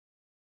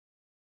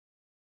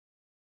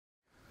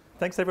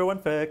Thanks everyone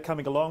for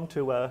coming along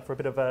to for a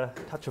bit of a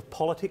touch of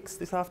politics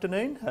this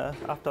afternoon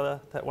after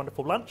that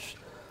wonderful lunch.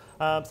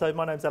 So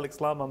my name's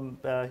Alex Lum.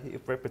 I'm here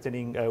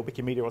representing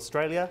Wikimedia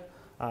Australia.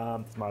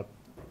 It's my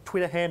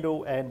Twitter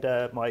handle and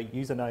my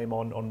username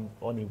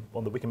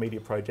on the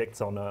Wikimedia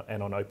projects and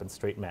on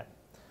OpenStreetMap,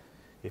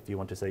 if you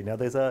want to see. Now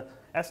there's a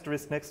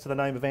asterisk next to the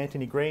name of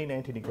Antony Green.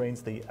 Antony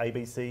Green's the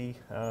ABC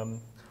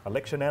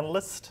election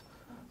analyst.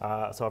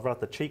 So I've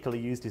rather cheekily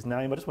used his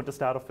name. I just want to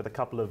start off with a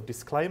couple of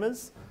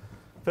disclaimers.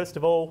 First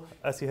of all,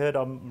 as you heard,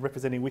 I'm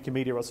representing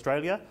Wikimedia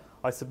Australia.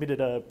 I submitted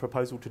a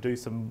proposal to do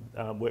some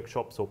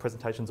workshops or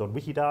presentations on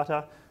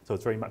Wikidata, so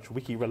it's very much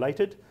Wiki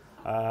related.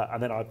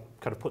 And then I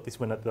kind of put this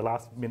one at the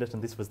last minute,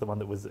 and this was the one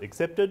that was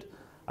accepted.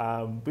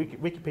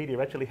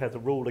 Wikipedia actually has a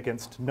rule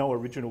against no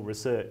original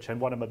research, and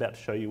what I'm about to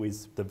show you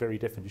is the very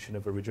definition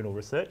of original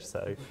research,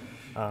 so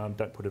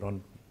don't put it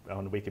on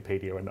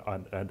Wikipedia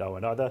and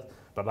Owen either.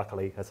 But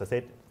luckily, as I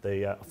said,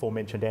 the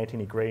aforementioned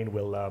Antony Green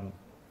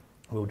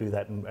will do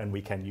that, and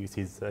we can use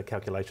his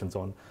calculations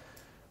on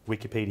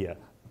Wikipedia.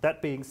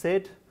 That being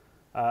said,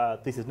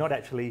 this is not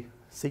actually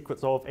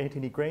Secrets of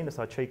Antony Green, as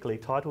I cheekily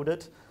titled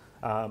it,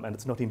 and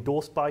it's not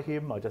endorsed by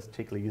him. I just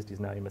cheekily used his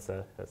name as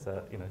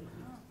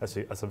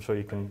I'm sure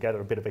you can gather,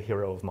 a bit of a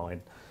hero of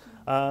mine.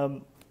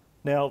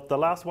 Now, the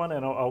last one,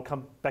 and I'll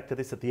come back to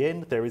this at the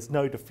end, there is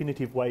no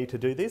definitive way to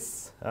do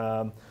this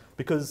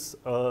because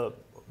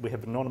we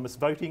have anonymous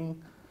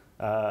voting.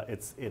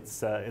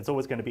 It's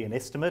always going to be an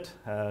estimate,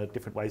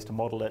 different ways to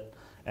model it,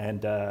 and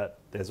there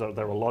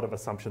are a lot of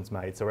assumptions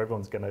made. So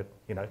everyone's going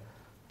to,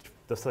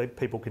 the same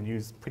people can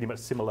use pretty much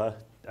similar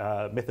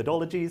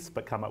methodologies,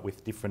 but come up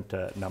with different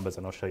numbers,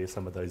 and I'll show you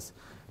some of those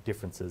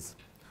differences.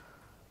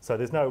 So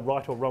there's no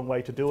right or wrong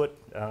way to do it,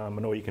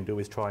 and all you can do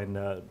is try and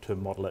to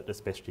model it as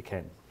best you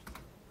can.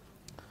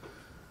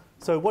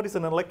 So what is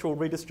an electoral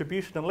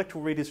redistribution? An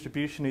electoral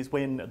redistribution is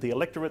when the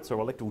electorates or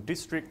electoral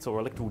districts or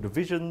electoral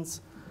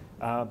divisions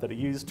that are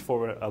used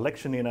for an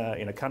election in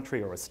a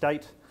country or a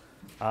state,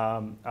 they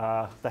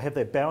have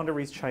their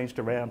boundaries changed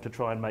around to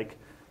try and make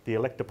the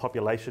elector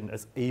population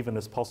as even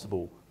as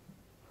possible.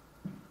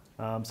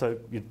 So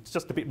it's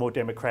just a bit more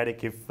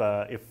democratic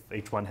if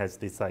each one has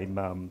the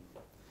same,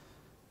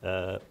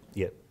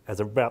 has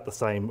about the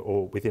same,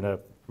 or within a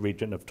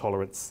region of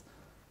tolerance,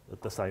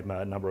 the same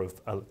number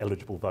of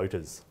eligible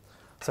voters.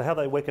 So how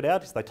they work it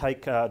out is they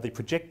take the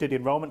projected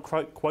enrolment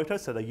quota,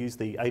 so they use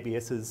the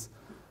ABS's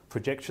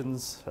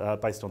projections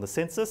based on the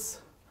census,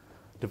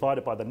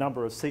 divided by the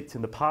number of seats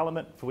in the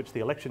parliament for which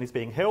the election is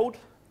being held.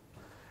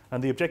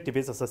 And the objective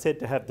is, as I said,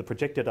 to have the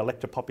projected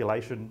elector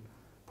population,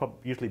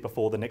 usually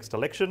before the next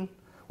election,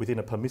 within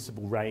a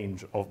permissible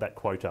range of that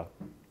quota.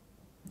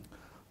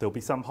 There'll be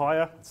some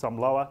higher, some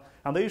lower,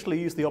 and they usually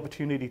use the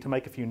opportunity to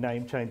make a few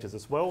name changes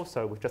as well.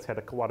 So we've just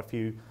had quite a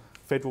few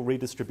federal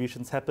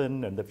redistributions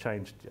happen, and they've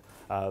changed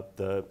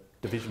the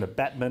division of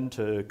Batman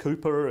to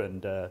Cooper,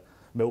 and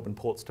Melbourne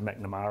ports to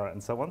McNamara,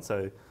 and so on.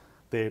 So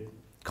they're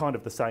kind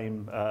of the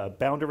same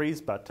boundaries,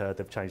 but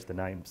they've changed the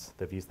names.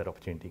 They've used that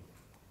opportunity.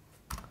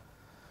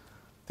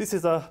 This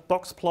is a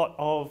box plot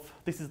of,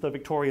 this is the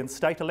Victorian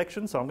state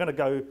election. So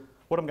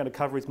what I'm going to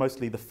cover is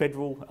mostly the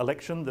federal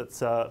election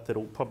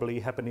that'll probably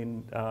happen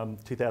in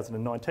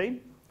 2019.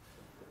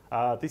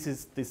 This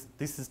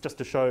is just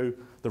to show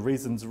the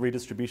reasons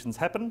redistributions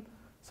happen.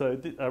 So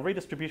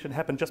redistribution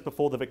happened just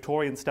before the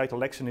Victorian state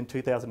election in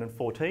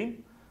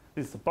 2014.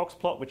 This is a box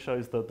plot which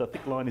shows the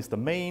thick line is the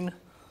mean.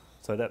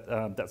 So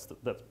that's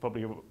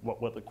probably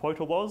what the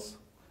quota was.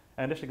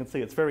 And as you can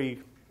see, it's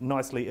very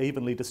nicely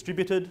evenly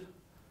distributed.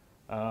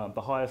 The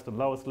highest and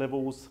lowest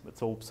levels,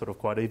 it's all sort of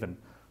quite even.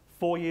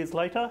 4 years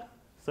later,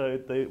 so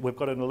we've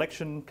got an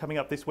election coming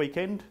up this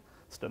weekend,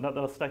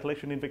 another state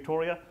election in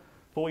Victoria.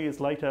 4 years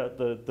later,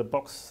 the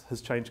box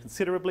has changed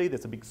considerably.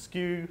 There's a big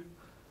skew,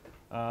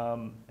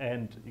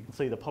 and you can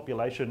see the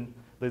population.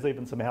 There's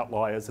even some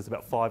outliers. There's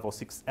about 5 or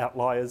 6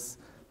 outliers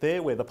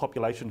there where the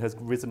population has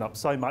risen up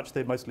so much.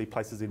 They're mostly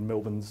places in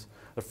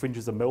the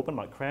fringes of Melbourne,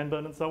 like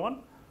Cranbourne and so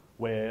on,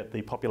 where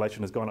the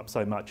population has gone up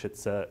so much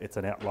it's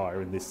an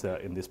outlier in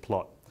this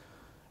plot.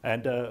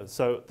 And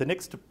so the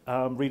next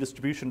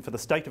redistribution for the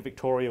state of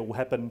Victoria will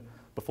happen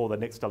before the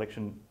next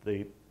election,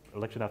 the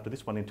election after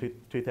this one in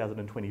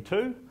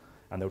 2022,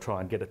 and they'll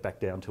try and get it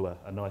back down to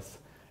a nice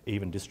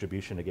even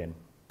distribution again.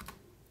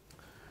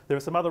 There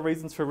are some other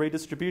reasons for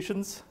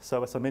redistributions.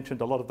 So as I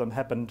mentioned, a lot of them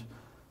happened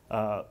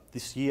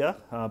this year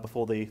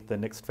before the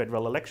next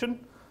federal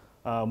election.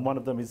 One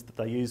of them is that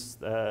they use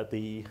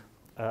the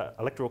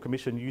Electoral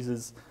Commission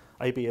uses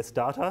ABS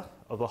data,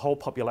 or the whole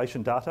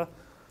population data,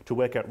 to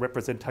work out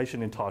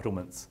representation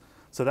entitlements.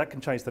 So that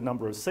can change the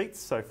number of seats.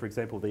 So for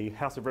example, the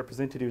House of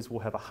Representatives will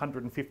have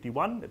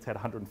 151. It's had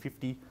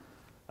 150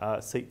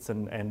 seats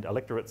and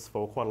electorates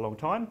for quite a long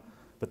time,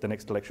 but the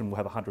next election will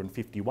have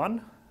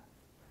 151.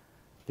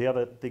 The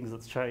other things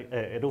that's changed,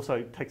 it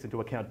also takes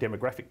into account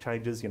demographic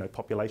changes,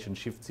 population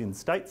shifts in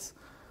states.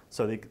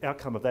 So the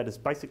outcome of that is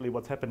basically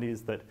what's happened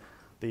is that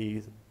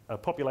the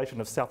population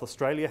of South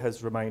Australia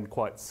has remained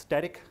quite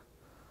static,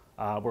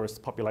 whereas the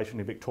population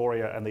in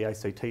Victoria and the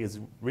ACT has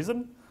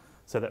risen.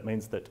 So that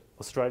means that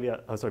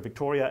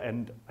Victoria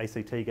and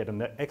ACT get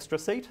an extra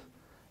seat,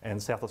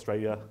 and South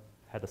Australia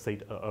had a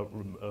seat,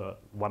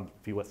 one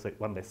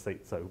less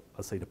seat, so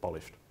a seat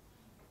abolished.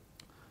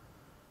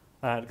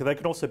 There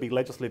can also be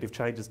legislative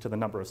changes to the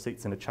number of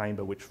seats in a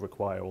chamber which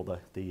require all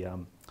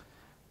the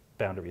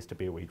boundaries to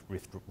be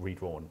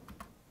redrawn.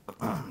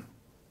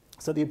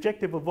 So the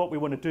objective of what we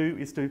want to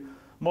do is to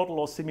model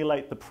or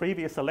simulate the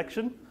previous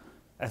election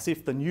as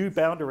if the new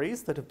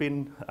boundaries that have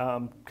been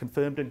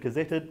confirmed and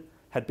gazetted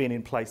had been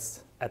in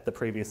place at the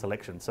previous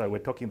election. So we're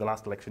talking the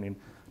last election in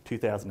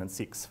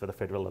 2006 for the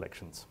federal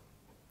elections.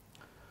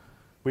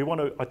 We want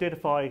to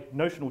identify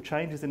notional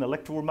changes in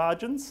electoral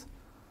margins.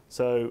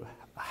 So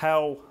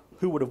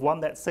who would have won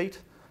that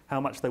seat,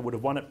 how much they would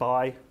have won it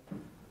by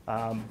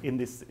in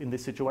this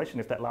situation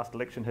if that last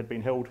election had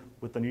been held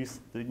with the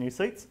new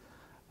seats.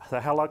 So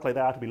how likely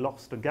they are to be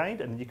lost and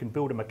gained, and you can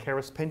build a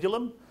Mackerras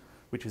pendulum,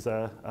 which is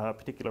a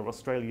particular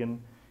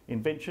Australian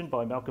invention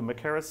by Malcolm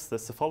Mackerras, the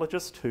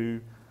psephologist, who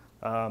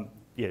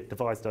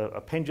devised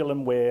a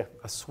pendulum where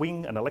a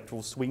swing, an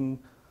electoral swing,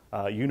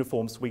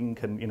 uniform swing,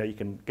 you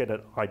can get an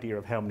idea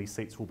of how many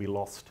seats will be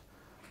lost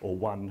or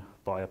won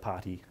by a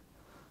party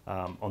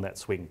on that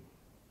swing.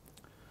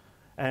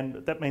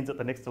 And that means that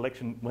the next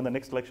election, when the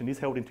next election is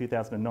held in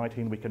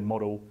 2019, we can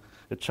model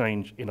a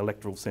change in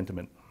electoral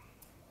sentiment.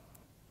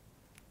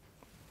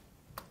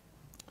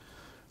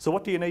 So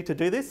what do you need to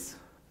do this?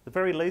 At the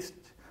very least,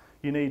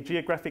 you need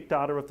geographic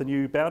data of the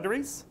new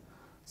boundaries.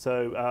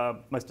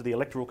 So most of the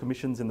electoral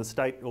commissions in the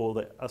state or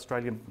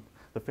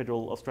the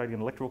Federal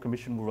Australian Electoral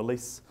Commission will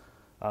release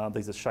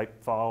these are shape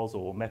files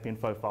or map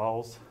info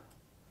files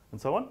and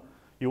so on.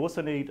 You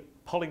also need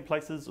polling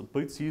places or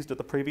booths used at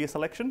the previous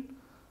election.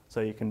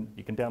 So you can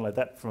download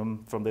that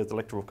from those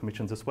electoral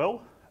commissions as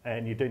well.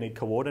 And you do need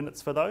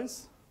coordinates for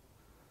those.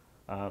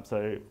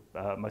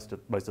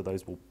 Most of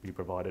those will be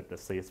provided as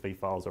CSV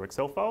files or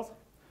Excel files.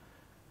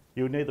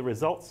 You'll need the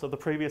results of the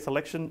previous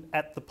election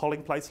at the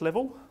polling place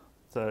level.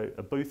 So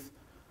a booth,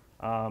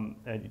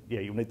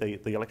 you'll need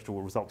the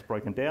electoral results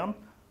broken down.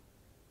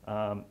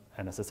 And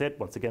as I said,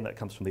 once again, that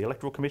comes from the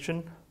Electoral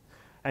Commission.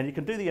 And you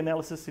can do the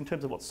analysis in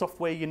terms of what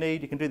software you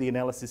need. You can do the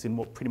analysis in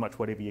pretty much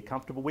whatever you're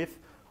comfortable with.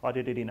 I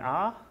did it in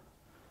R.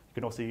 You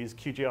can also use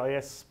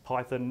QGIS,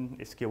 Python,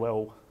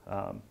 SQL,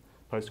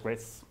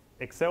 Postgres,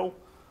 Excel,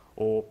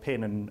 or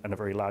pen and a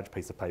very large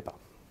piece of paper.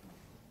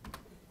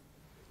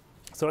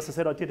 So as I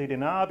said, I did it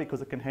in R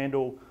because it can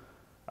handle,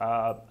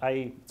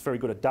 it's very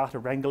good at data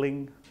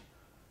wrangling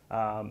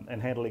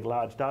and handling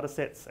large data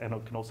sets, and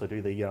it can also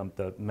do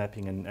the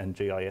mapping and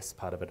GIS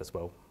part of it as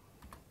well.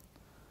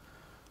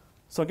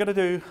 So I'm going to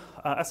do,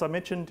 as I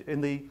mentioned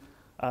in the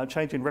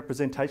change in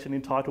representation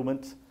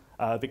entitlement,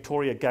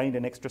 Victoria gained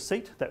an extra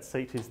seat. That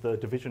seat is the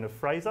division of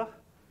Fraser,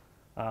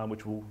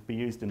 which will be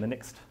used in the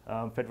next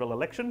federal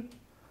election.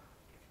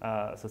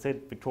 As I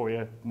said,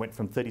 Victoria went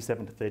from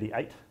 37 to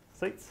 38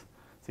 seats.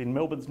 It's in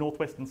Melbourne's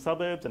northwestern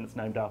suburbs, and it's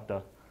named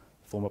after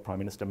former Prime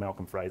Minister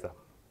Malcolm Fraser.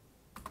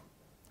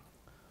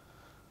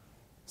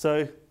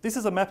 So this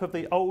is a map of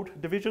the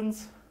old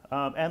divisions,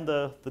 and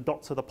the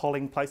dots are the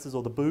polling places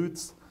or the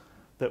booths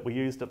that were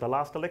used at the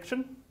last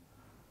election.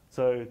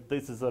 So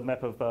this is a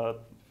map of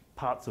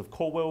parts of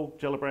Calwell,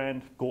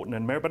 Gellibrand, Gorton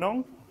and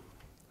Maribyrnong.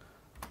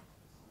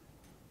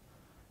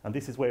 And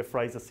this is where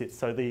Fraser sits.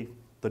 So the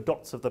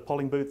dots of the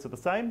polling booths are the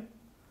same,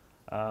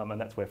 and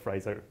that's where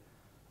Fraser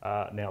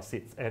now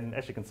sits. And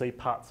as you can see,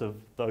 parts of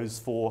those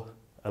 4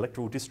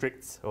 electoral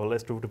districts or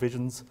electoral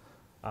divisions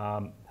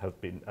have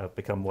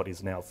become what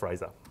is now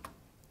Fraser.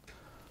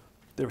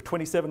 There are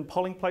 27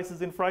 polling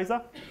places in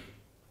Fraser,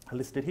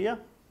 listed here.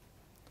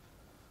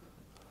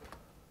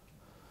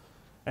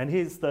 And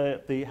here's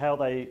how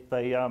they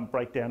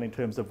break down in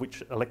terms of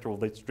which electoral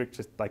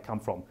districts they come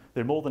from.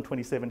 There are more than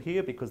 27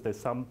 here because there's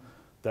some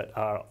that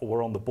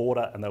were on the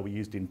border and they were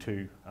used in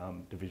 2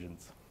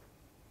 divisions.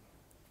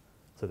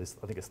 So there's,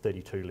 I think it's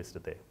 32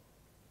 listed there.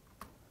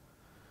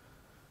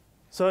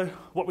 So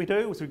what we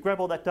do is we grab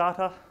all that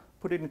data,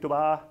 put it into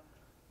R.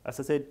 As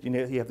I said,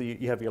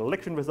 you have your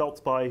election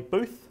results by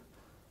booth,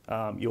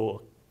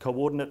 your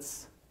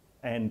coordinates,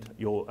 and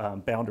your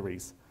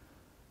boundaries.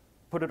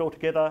 Put it all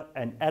together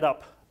and add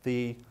up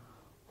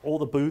all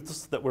the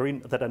booths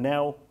that are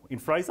now in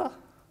Fraser.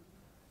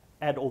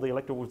 Add all the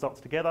electoral results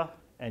together,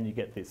 and you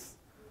get this.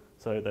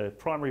 So the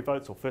primary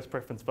votes or first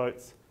preference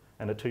votes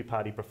and a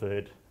 2-party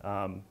preferred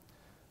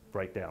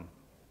breakdown.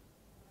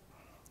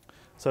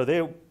 So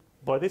there,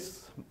 by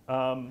this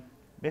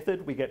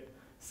method, we get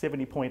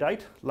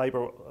 70.8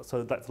 Labor.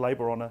 So that's the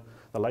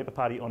Labor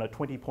Party on a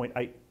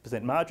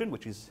 20.8% margin,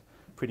 which is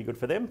pretty good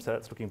for them. So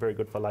it's looking very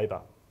good for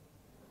Labor.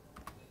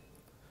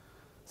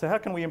 So how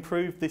can we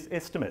improve this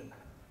estimate?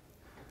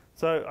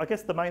 So I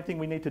guess the main thing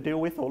we need to deal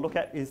with or look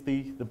at is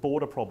the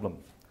border problem.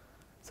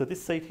 So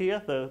this seat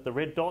here, the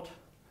red dot,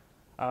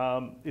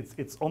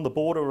 it's on the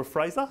border of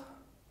Fraser,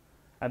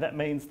 and that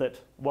means that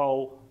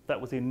while that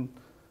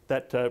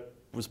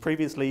was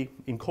previously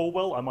in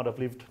Calwell, I might have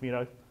lived,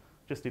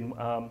 just in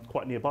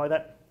quite nearby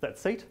that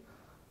seat.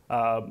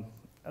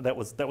 That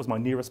was my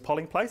nearest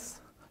polling place.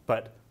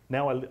 But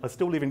now I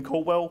still live in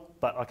Caldwell,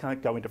 but I can't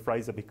go into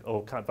Fraser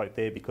or can't vote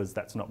there because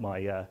that's not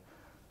my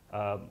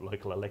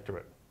local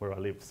electorate where I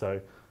live. So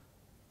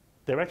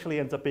there actually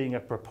ends up being a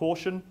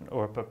proportion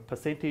or a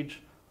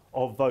percentage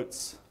of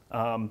votes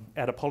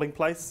at a polling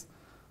place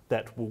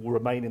that will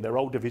remain in their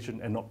old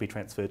division and not be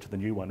transferred to the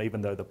new one, even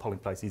though the polling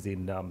place is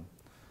in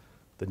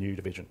the new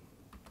division.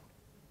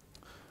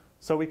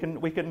 So we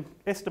can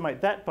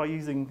estimate that by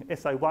using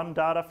SA1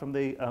 data from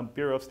the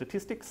Bureau of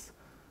Statistics.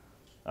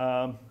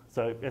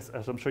 So as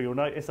I'm sure you'll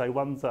know,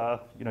 SA1s are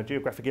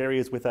geographic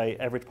areas with an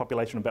average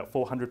population of about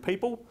 400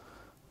 people,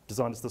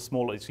 designed as the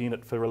smallest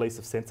unit for release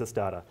of census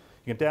data.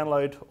 You can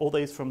download all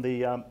these from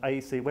the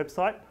AEC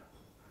website.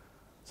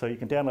 So you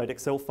can download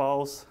Excel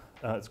files.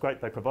 It's great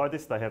they provide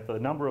this. They have the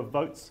number of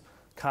votes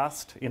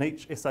cast in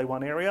each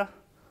SA1 area.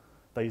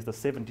 They use the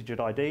 7-digit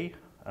ID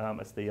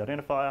as the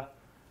identifier,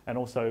 and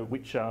also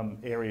which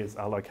areas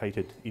are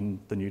located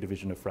in the new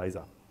division of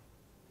Fraser.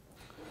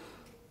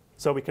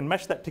 So we can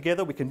mash that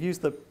together. We can use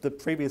the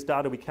previous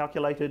data we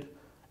calculated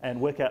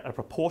and work out a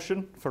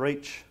proportion for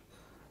each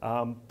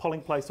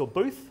polling place or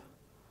booth,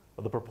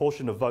 or the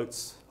proportion of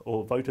votes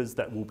or voters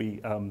that will be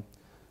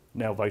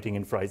now voting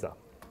in Fraser.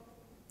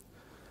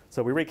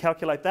 So we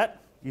recalculate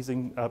that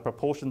using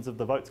proportions of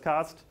the votes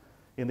cast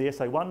in the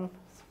SA1,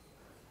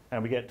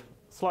 and we get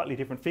slightly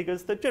different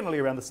figures. They're generally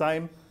around the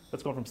same.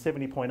 It's gone from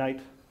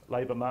 70.8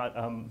 Labor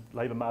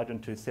margin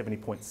to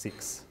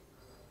 70.6.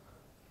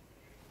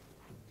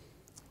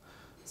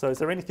 So is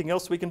there anything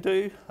else we can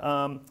do?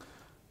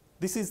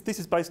 This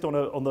is based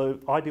on the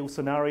ideal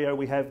scenario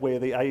we have where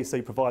the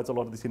AEC provides a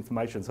lot of this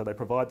information. So they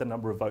provide the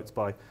number of votes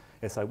by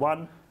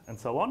SA1 and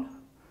so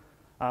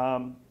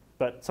on.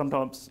 But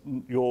sometimes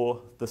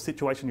the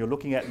situation you're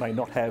looking at may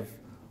not have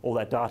all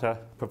that data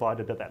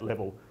provided at that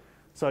level.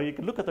 So you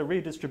can look at the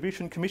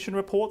Redistribution Commission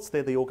reports.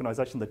 They're the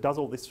organisation that does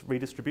all this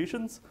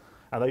redistributions,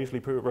 and they usually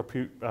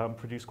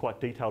produce quite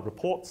detailed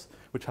reports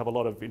which have a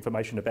lot of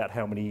information about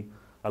how many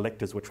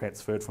electors were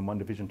transferred from one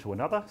division to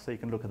another. So you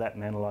can look at that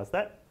and analyse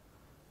that.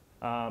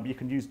 You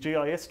can use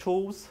GIS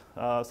tools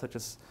such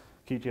as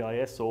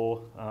QGIS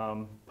or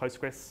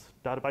Postgres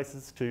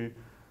databases to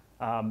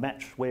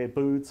match where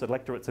booths,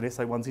 electorates and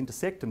SA1s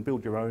intersect and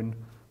build your own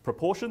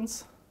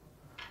proportions.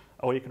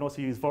 Or you can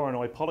also use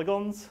Voronoi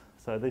polygons.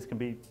 So these can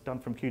be done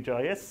from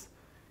QGIS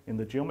in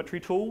the geometry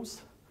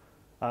tools.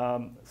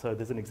 So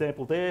there's an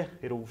example there.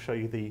 It'll show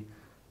you the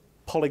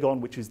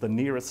polygon, which is the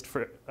nearest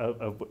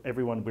of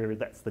everyone, where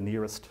that's the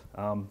nearest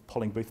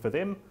polling booth for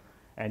them.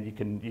 And you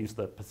can use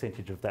the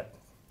percentage of that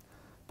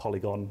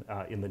polygon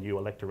in the new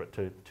electorate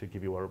to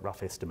give you a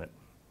rough estimate.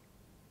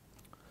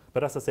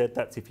 But as I said,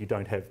 that's if you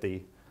don't have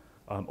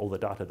all the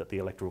data that the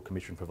Electoral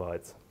Commission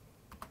provides.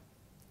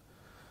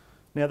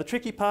 Now the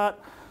tricky part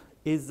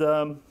is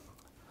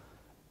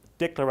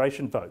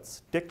declaration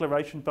votes.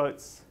 Declaration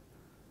votes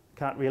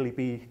can't really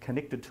be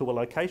connected to a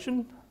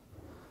location.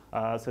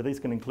 So these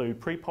can include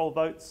pre-poll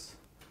votes.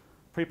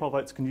 Pre-poll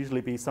votes can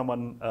usually be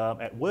someone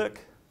at work,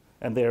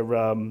 and they're,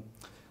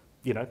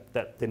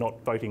 that they're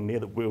not voting near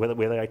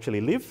where they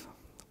actually live.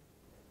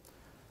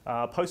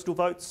 Postal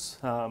votes,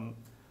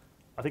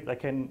 I think they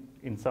can,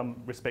 in some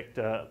respect,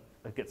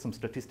 get some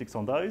statistics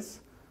on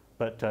those,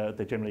 but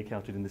they're generally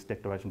counted in this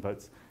declaration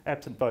votes.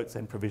 Absent votes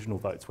and provisional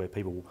votes, where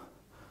people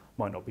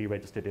might not be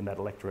registered in that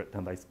electorate,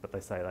 but they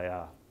say they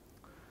are.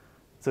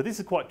 So this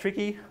is quite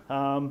tricky.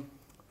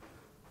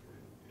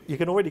 You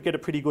can already get a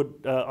pretty good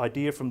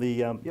idea from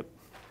the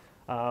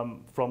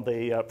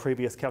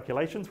previous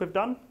calculations we've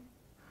done.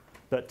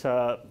 But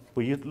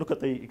you can look at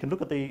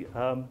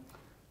the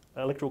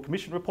Electoral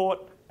Commission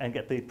report and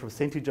get the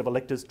percentage of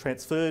electors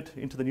transferred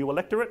into the new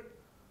electorate.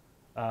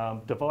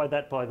 Divide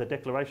that by the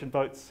declaration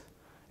votes.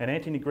 And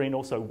Antony Green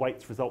also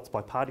weights results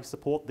by party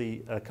support.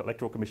 The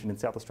Electoral Commission in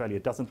South Australia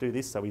doesn't do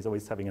this, so he's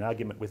always having an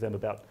argument with them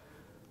about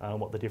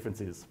what the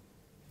difference is.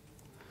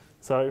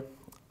 So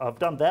I've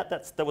done that.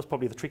 That was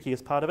probably the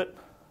trickiest part of it.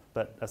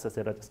 But as I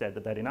said, I just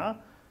added that in R.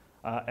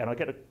 And I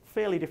get a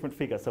fairly different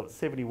figure. So it's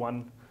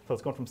 71. So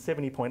it's gone from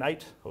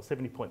 70.8 or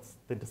 70 points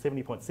then to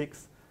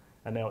 70.6,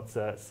 and now it's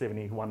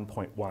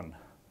 71.1.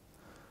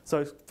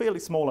 So fairly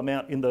small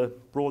amount in the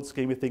broad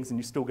scheme of things, and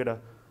you still get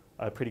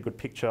a pretty good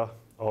picture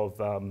of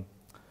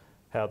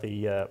how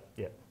the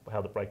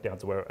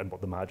breakdowns were and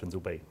what the margins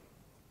will be.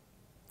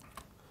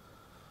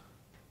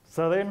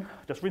 So then,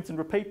 just rinse and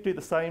repeat. Do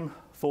the same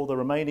for the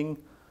remaining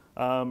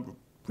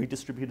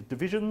redistributed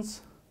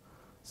divisions.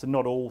 So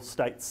not all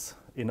states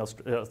in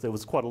Australia, there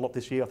was quite a lot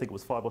this year. I think it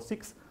was 5 or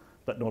 6,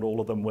 but not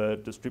all of them were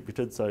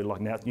distributed. So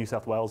like now, New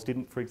South Wales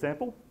didn't, for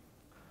example.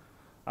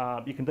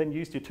 You can then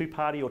use your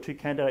two-party or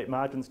two-candidate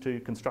margins to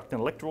construct an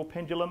electoral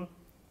pendulum.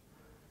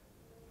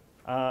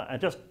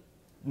 And just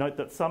note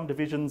that some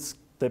divisions,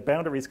 their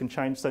boundaries can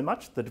change so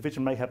much. The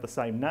division may have the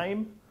same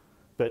name,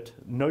 but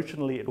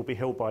notionally it will be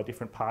held by a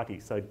different party.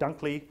 So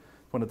Dunkley,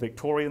 one of the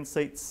Victorian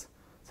seats,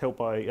 is held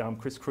by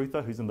Chris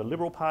Cruther, who's in the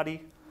Liberal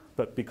Party,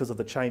 but because of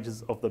the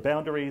changes of the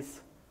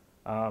boundaries,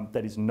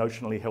 that is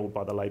notionally held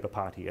by the Labor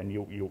Party,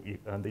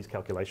 and these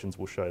calculations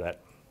will show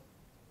that.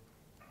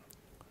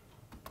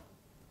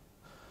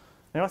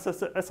 Now,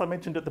 as I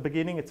mentioned at the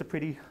beginning, it's a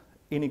pretty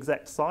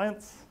inexact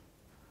science.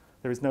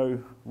 There is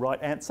no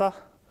right answer.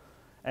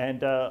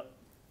 And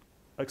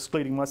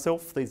excluding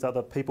myself, these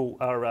other people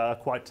are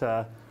quite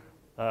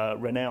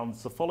renowned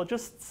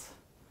psephologists.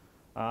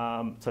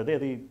 So they're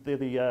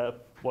the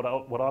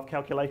what I've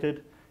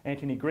calculated.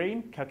 Antony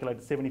Green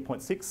calculated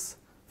 70.6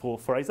 for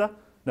Fraser.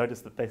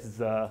 Notice that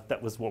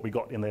that was what we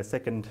got in their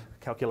second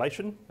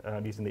calculation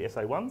using the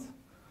SA1s.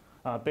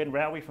 Ben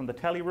Rowie from the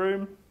tally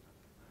room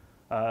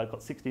got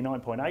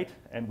 69.8,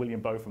 and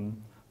William Bowe from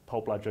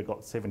Pole Bludger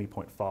got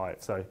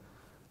 70.5. So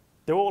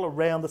they're all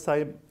around the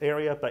same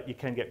area, but you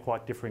can get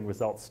quite differing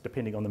results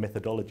depending on the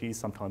methodology.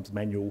 Sometimes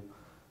manual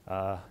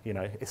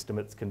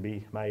estimates can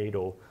be made,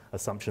 or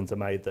assumptions are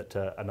made that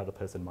another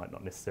person might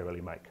not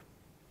necessarily make.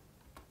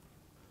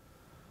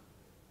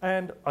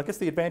 And I guess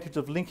the advantage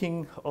of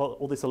linking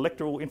all this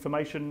electoral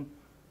information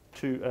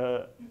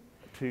to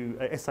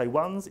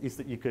SA1s is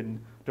that you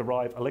can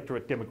derive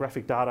electorate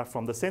demographic data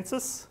from the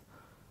census.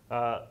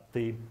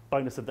 The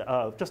bonus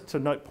of just to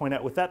point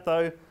out with that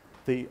though,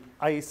 the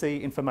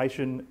AEC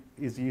information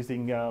is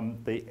using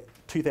the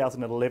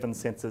 2011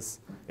 census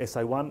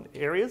SA1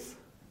 areas.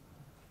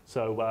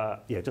 So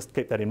yeah, just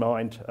keep that in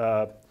mind.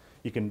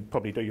 You can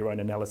probably do your own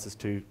analysis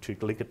to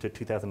link it to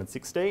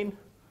 2016,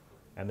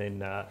 and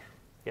then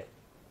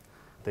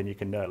then you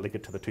can link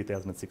it to the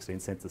 2016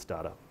 census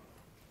data.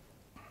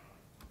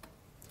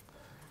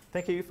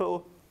 Thank you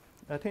for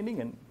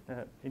attending, and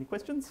any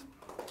questions?